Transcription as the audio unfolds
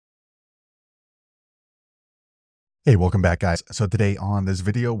Hey, welcome back, guys. So today on this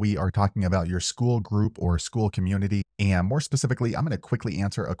video, we are talking about your school group or school community. And more specifically, I'm going to quickly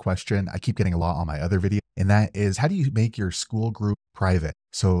answer a question I keep getting a lot on my other video, and that is, how do you make your school group private?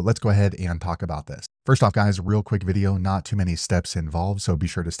 So let's go ahead and talk about this. First off, guys, real quick video, not too many steps involved, so be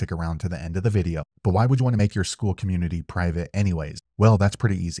sure to stick around to the end of the video. But why would you want to make your school community private anyways? Well, that's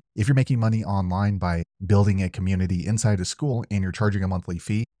pretty easy. If you're making money online by building a community inside a school and you're charging a monthly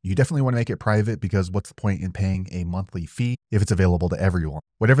fee, you definitely want to make it private, because what's the point in paying a monthly fee if it's available to everyone?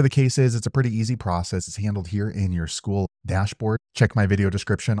 Whatever the case is, it's a pretty easy process. It's handled here in your school dashboard. Check my video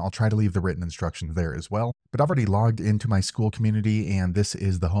description. I'll try to leave the written instructions there as well. But I've already logged into my school community, and this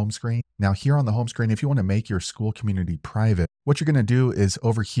is the home screen. Now here on the home screen, if you want to make your school community private, what you're going to do is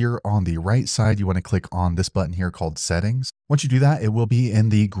over here on the right side, you want to click on this button here called Settings. Once you do that, it will be in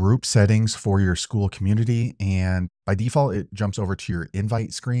the group settings for your school community. And by default, it jumps over to your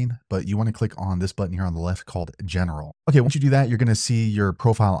invite screen, but you want to click on this button here on the left called General. Okay, once you do that, you're going to see your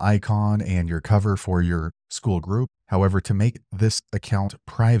profile icon and your cover for your school group. However, to make this account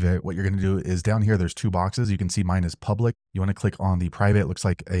private, what you're going to do is down here, there's two boxes. You can see mine is public. You want to click on the private. It looks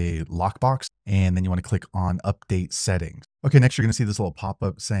like a lockbox. And then you want to click on Update Settings. Okay, next you're going to see this little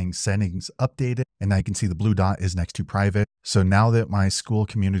pop-up saying Settings Updated. And now you can see the blue dot is next to private. So now that my school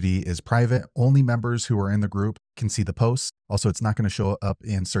community is private, only members who are in the group can see the posts. Also, it's not going to show up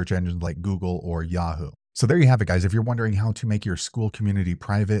in search engines like Google or Yahoo. So there you have it, guys. If you're wondering how to make your school community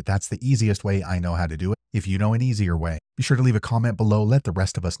private, that's the easiest way I know how to do it. If you know an easier way, be sure to leave a comment below. Let the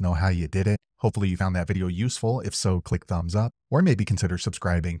rest of us know how you did it. Hopefully you found that video useful. If so, click thumbs up or maybe consider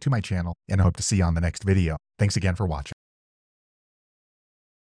subscribing to my channel, and I hope to see you on the next video. Thanks again for watching.